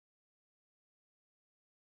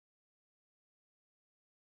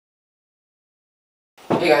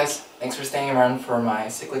Hey guys, thanks for staying around for my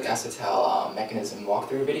cyclic acetal mechanism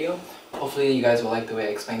walkthrough video. Hopefully you guys will like the way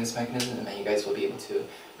I explain this mechanism and then you guys will be able to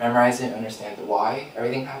memorize it and understand the why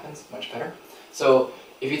everything happens much better. So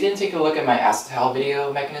if you didn't take a look at my acetal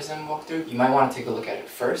video mechanism walkthrough, you might want to take a look at it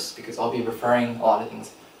first because I'll be referring a lot of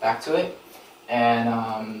things back to it.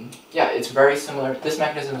 And yeah, it's very similar. This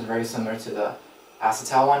mechanism is very similar to the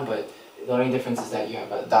acetal one, but the only difference is that you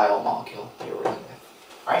have a diol molecule that you're working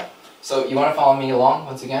with. Alright? So you want to follow me along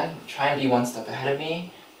once again. Try and be one step ahead of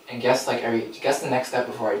me and guess the next step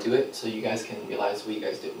before I do it so you guys can realize what you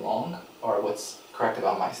guys did wrong or what's correct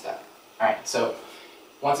about my step. Alright, so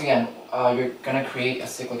once again, you're going to create a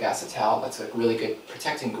cyclic acetal that's a really good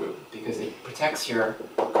protecting group because it protects your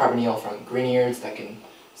carbonyl from Grignards that can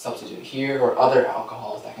substitute here or other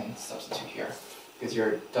alcohols that can substitute here because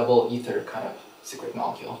your double ether kind of cyclic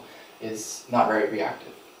molecule is not very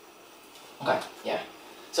reactive. Okay, yeah.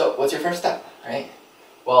 So what's your first step, right?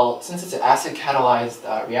 Well, since it's an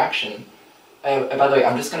acid-catalyzed reaction, by the way,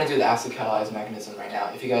 I'm just going to do the acid-catalyzed mechanism right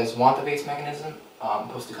now. If you guys want the base mechanism,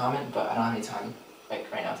 post a comment, but I don't have any time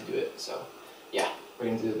right now to do it. So yeah, we're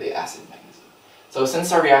going to do the acid mechanism. So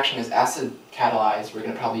since our reaction is acid-catalyzed, we're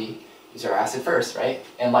going to probably use our acid first, right?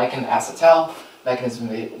 And like in the acetal mechanism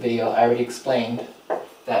video, I already explained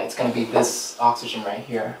that it's going to be this oxygen right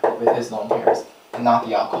here with his lone pairs and not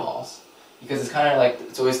the alcohols. Because it's kind of like,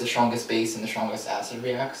 it's always the strongest base and the strongest acid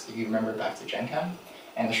reacts, if you remember back to Gen Chem.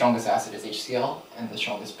 And the strongest acid is HCl, and the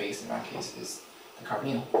strongest base in our case is the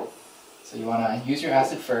carbonyl. So you want to use your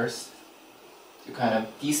acid first to kind of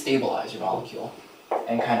destabilize your molecule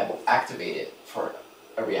and kind of activate it for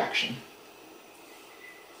a reaction.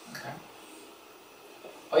 Okay.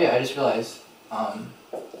 Oh yeah, I just realized,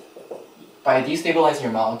 by destabilizing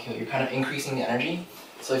your molecule, you're kind of increasing the energy.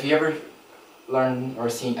 So if you ever learn or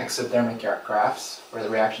seen exothermic graphs where the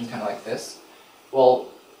reaction is kind of like this, well,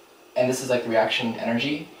 and this is like the reaction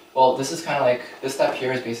energy, well, this is kind of like, this step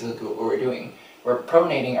here is basically what we're doing. We're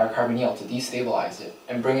protonating our carbonyl to destabilize it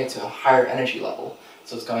and bring it to a higher energy level,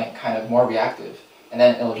 so it's going kind of more reactive, and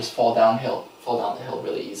then it'll just fall down the hill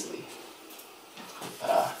really easily.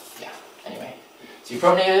 But yeah, anyway. So you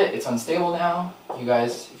protonated it, it's unstable now. You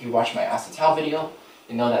guys, if you watch my acetal video,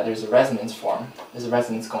 you know that there's a resonance form. There's a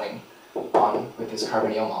resonance going on with this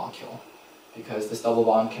carbonyl molecule because this double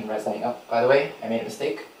bond can resonate up. By the way, I made a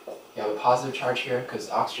mistake. You have a positive charge here because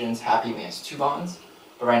oxygen's happy when he has two bonds,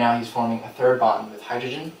 but right now he's forming a third bond with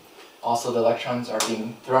hydrogen. Also, the electrons are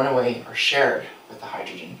being thrown away or shared with the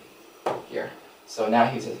hydrogen here. So now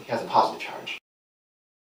he has a positive charge.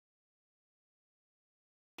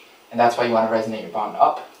 And that's why you want to resonate your bond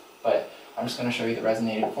up, but I'm just going to show you the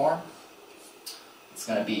resonated form. It's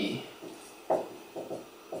going to be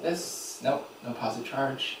this, nope, no positive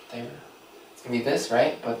charge there. It's going to be this,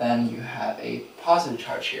 right? But then you have a positive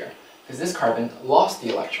charge here, because this carbon lost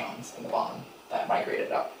the electrons in the bond that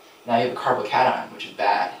migrated up. Now you have a carbocation, which is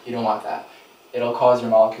bad. You don't want that. It'll cause your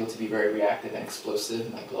molecule to be very reactive and explosive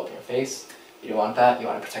and like blow up in your face. You don't want that. You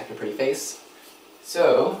want to protect your pretty face.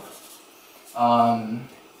 So,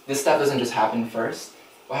 this step doesn't just happen first.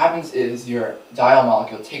 What happens is your diol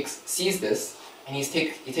molecule sees this, and he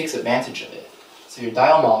takes advantage of it. So your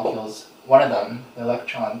diol molecules, one of them, the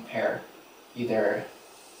electron pair, either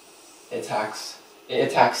it attacks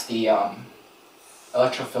the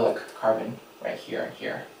electrophilic carbon right here and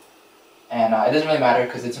here. And it doesn't really matter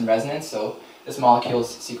because it's in resonance, so this molecule is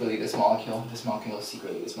secretly this molecule is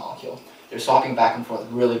secretly this molecule. They're swapping back and forth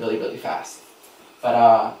really, really, really fast.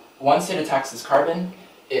 But once it attacks this carbon,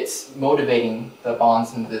 it's motivating the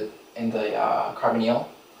bonds in the carbonyl,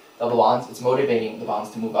 double bonds, it's motivating the bonds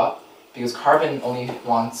to move up. Because carbon only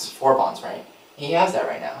wants 4 bonds, right? He has that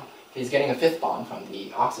right now. He's getting a 5th bond from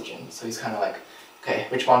the oxygen, so he's kind of like, okay,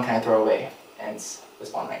 which bond can I throw away? And it's this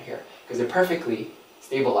bond right here. Because it perfectly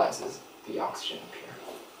stabilizes the oxygen up here.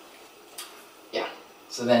 Yeah.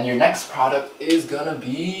 So then your next product is gonna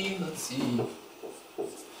be, let's see,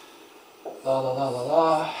 la la la la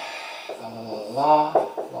la, la la la la,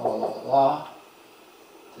 la la la la.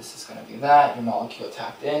 This is gonna be that. Your molecule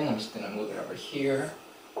tacked in. I'm just gonna move it over here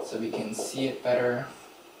so we can see it better.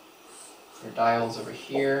 Your diol's over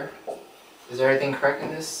here. Is there everything correct in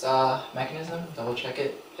this mechanism? Double check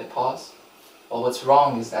it, hit pause. Well, what's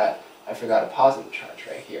wrong is that I forgot a positive charge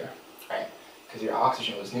right here, right? Because your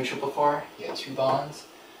oxygen was neutral before, he had 2 bonds,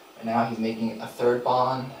 and now he's making a 3rd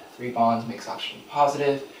bond. 3 bonds makes oxygen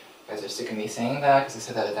positive. You guys are sick of me saying that because I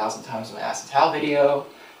said that 1,000 times in my acetal video,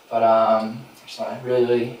 but I just want to really,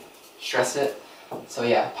 really stress it. So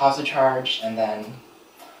yeah, positive charge, and then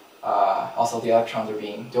also the electrons are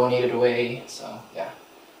being donated away, so yeah.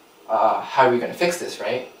 How are we going to fix this,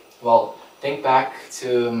 right? Well, think back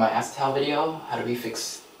to my acetal video. How do we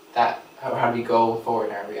fix that? How do we go forward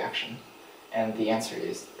in our reaction? And the answer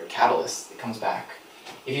is your catalyst. It comes back.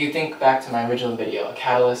 If you think back to my original video, a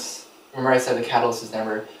catalyst, remember I said the catalyst is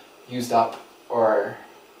never used up or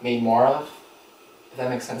made more of? If that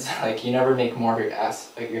makes sense. Like, you never make more of your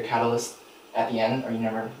catalyst at the end, or you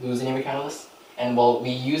never lose any of your catalyst. And well, we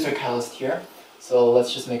use our catalyst here, so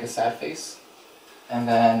let's just make a sad face. And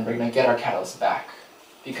then we're going to get our catalyst back,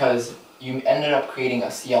 because you ended up creating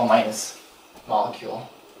a Cl- molecule.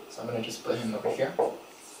 So I'm going to just put him over here.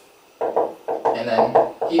 And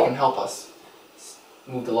then he can help us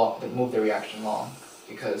move the reaction along,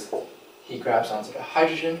 because he grabs onto the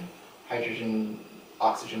hydrogen,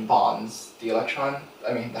 oxygen bonds the electron.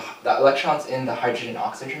 The electrons in the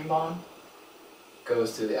hydrogen-oxygen bond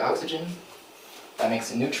goes to the oxygen. That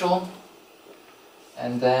makes it neutral.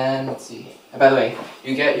 And then, let's see. And by the way,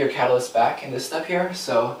 you get your catalyst back in this step here,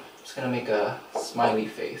 so I'm just going to make a smiley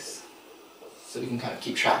face so we can kind of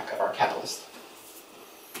keep track of our catalyst.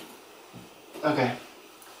 Okay.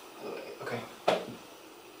 Okay.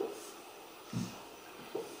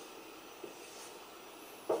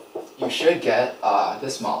 You should get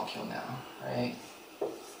this molecule now, right?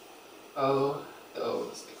 O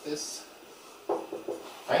goes like this.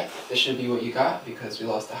 Right? This should be what you got, because we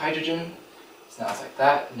lost the hydrogen. So now it's like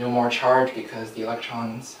that. No more charge because the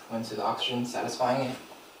electrons went to the oxygen, satisfying it.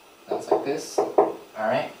 Now it's like this.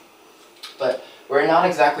 Alright? But we're not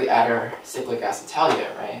exactly at our cyclic acetal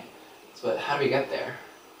yet, right? But how do we get there?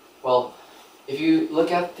 Well, if you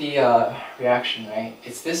look at the reaction, right,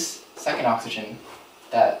 it's this second oxygen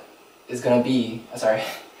that is going to be,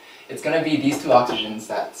 it's going to be these two oxygens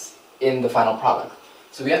that's in the final product.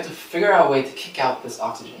 So we have to figure out a way to kick out this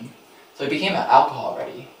oxygen. So it became an alcohol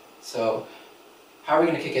already. So how are we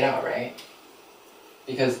going to kick it out, right?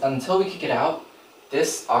 Because until we kick it out,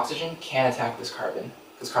 this oxygen can't attack this carbon,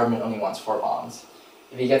 because carbon only wants 4 bonds.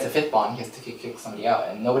 If he gets a 5th bond, he has to kick somebody out,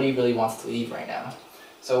 and nobody really wants to leave right now.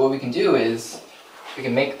 So what we can do is, we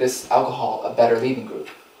can make this alcohol a better leaving group.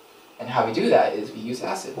 And how we do that is we use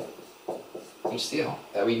acid, HCl,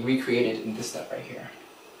 that we recreated in this step right here.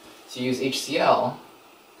 So you use HCl,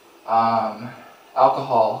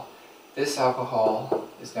 alcohol, this alcohol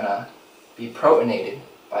is going to be protonated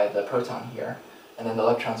by the proton here, and then the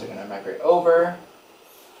electrons are going to migrate over,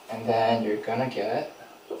 and then you're going to get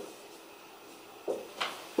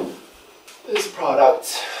this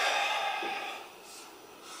product.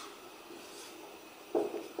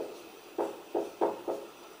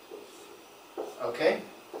 Okay,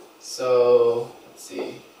 so let's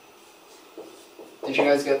see. Did you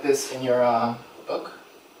guys get this in your book?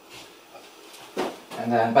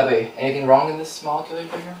 And then, by the way, anything wrong in this molecule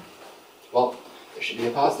over here? Well, there should be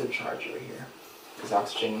a positive charge over here, because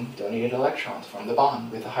oxygen donated electrons from the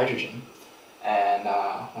bond with the hydrogen. And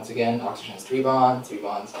once again, oxygen has 3 bonds makes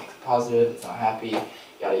it positive, it's not happy,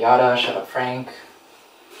 yada yada, shut up Frank.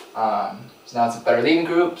 So now it's a better leaving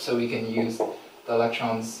group, so we can use the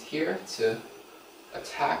electrons here to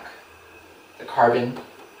attack the carbon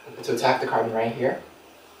right here.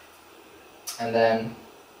 And then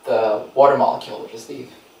the water molecule will just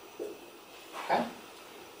leave. Okay?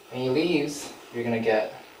 When he leaves, you're going to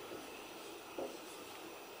get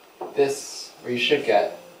this, or you should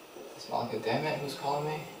get this molecule. Damn it, who's calling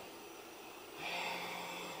me?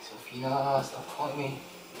 Sophina, stop calling me.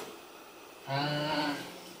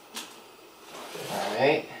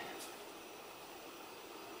 Alright.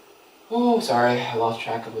 Oh, sorry, I lost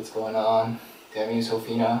track of what's going on. Damn you,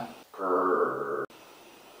 Sophina.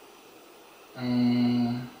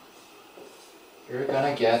 You're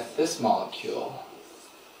gonna get this molecule.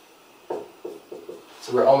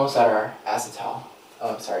 So we're almost at our acetal.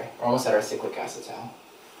 Oh, sorry, we're almost at our cyclic acetal.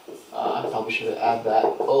 I probably should have added that a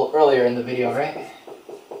little earlier in the video, right?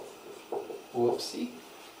 Whoopsie.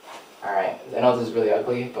 Alright, I know this is really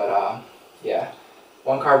ugly, but yeah.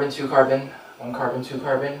 1 carbon, 2 carbon, 1 carbon, 2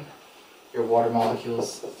 carbon. Your water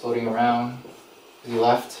molecules floating around to the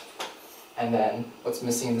left. And then what's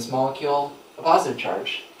missing in this molecule? A positive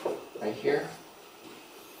charge right here.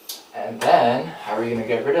 And then, how are we going to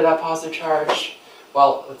get rid of that positive charge?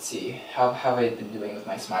 Well, let's see. How have I been doing with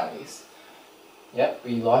my smileys? Yep,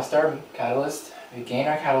 we lost our catalyst. We gained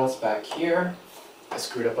our catalyst back here. I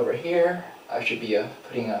screwed up over here. I should be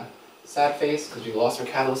putting a sad face because we lost our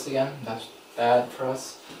catalyst again. That's bad for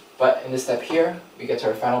us. But in this step here, we get to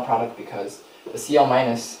our final product because the Cl-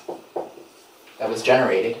 that was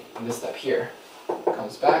generated in this step here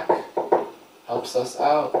comes back, helps us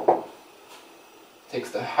out,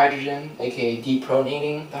 takes the hydrogen, aka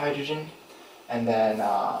deprotonating the hydrogen, and then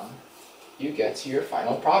you get to your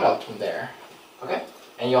final product from there. Okay?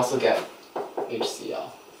 And you also get HCl,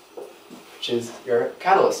 which is your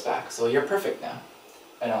catalyst back. So you're perfect now.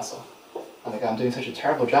 And also, oh my god, I'm doing such a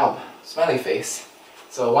terrible job. Smiley face.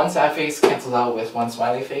 So one sad face cancels out with one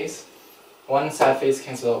smiley face. One sad face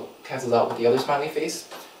cancels out with the other smiley face.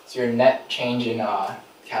 So your net change in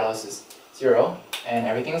catalyst is 0, and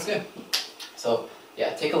everything is good. So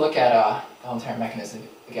yeah, take a look at the whole entire mechanism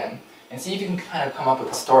again, and see if you can kind of come up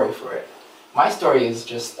with a story for it. My story is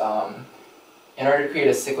just, in order to create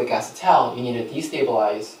a cyclic acetal, you need to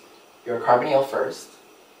destabilize your carbonyl first,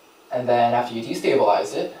 and then after you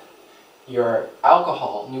destabilize it, your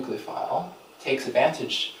alcohol nucleophile takes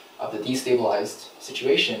advantage of the destabilized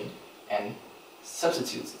situation and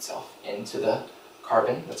substitutes itself into the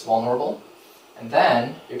carbon that's vulnerable. And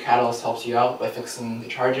then your catalyst helps you out by fixing the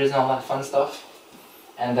charges and all that fun stuff.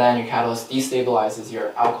 And then your catalyst destabilizes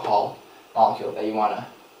your alcohol molecule that you want to,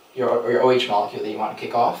 your OH molecule that you want to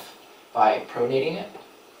kick off by protonating it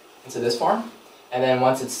into this form. And then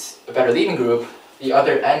once it's a better leaving group, the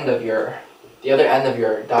other end of your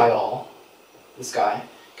diol, this guy,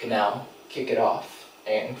 can now kick it off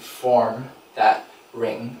and form that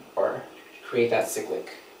ring or create that cyclic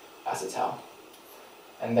acetal.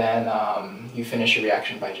 And then you finish your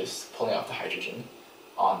reaction by just pulling off the hydrogen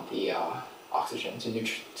on the oxygen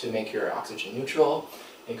to make your oxygen neutral,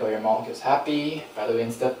 make all your molecules happy. By the way,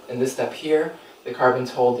 in this step here, the carbon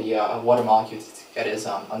told the water molecule to get his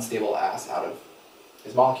unstable ass out of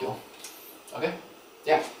his molecule. Okay?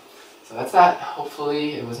 Yeah. So that's that.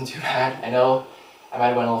 Hopefully it wasn't too bad. I know I might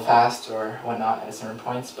have went a little fast or whatnot at certain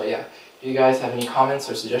points, but yeah. If you guys have any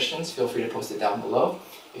comments or suggestions, feel free to post it down below.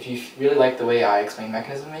 If you really like the way I explain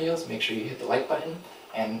mechanism videos, make sure you hit the like button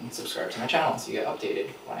and subscribe to my channel so you get updated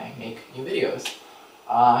when I make new videos.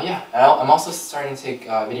 Yeah, I'm also starting to take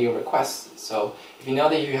video requests, so if you know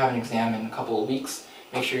that you have an exam in a couple of weeks,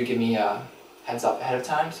 make sure you give me a heads up ahead of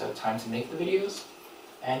time so I have time to make the videos.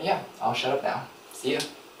 And yeah, I'll shut up now. See ya.